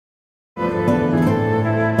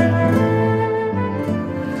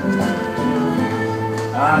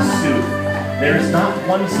Ah, sooth, there is not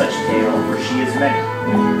one such tale, for she is many.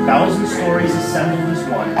 1,000 stories assembled as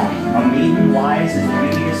one, a maiden wise as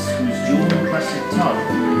beauteous, whose jewel-encrusted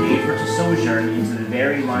tongue gave her to sojourn into the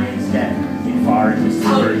very lion's den in far and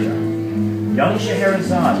distant Persia. Young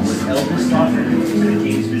Scheherazade was eldest daughter to the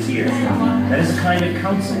king's vizier. That is a kind of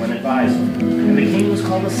counsel and advisor, and the king was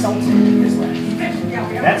called a sultan in his land.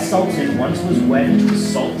 That sultan once was wed to a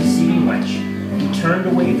salt-deceiving wench, who turned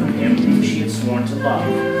away from him whom she had sworn to love.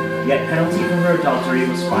 Yet penalty for her adultery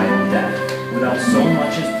was final death, without so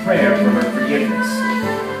much as prayer for her forgiveness.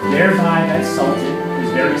 Thereby that sultan,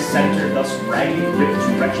 whose very center thus ragged ripped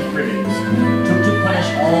to wretched ribbons, took to punish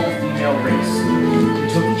all the female race.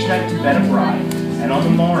 He took each night to bed a bride, and on the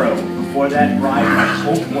morrow, before that bride might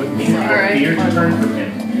hope or think or fear to turn from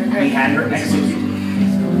him, he had her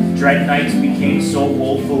executed. Dread nights became so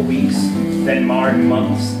woeful weeks, then marred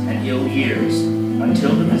months and ill years,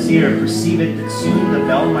 until the vizier perceived that soon the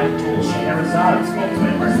bell might toll Scheherazade's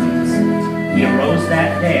ultimate heartbeats. He arose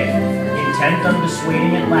that day, intent on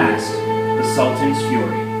dissuading at last the sultan's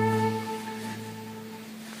fury.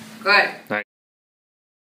 Good.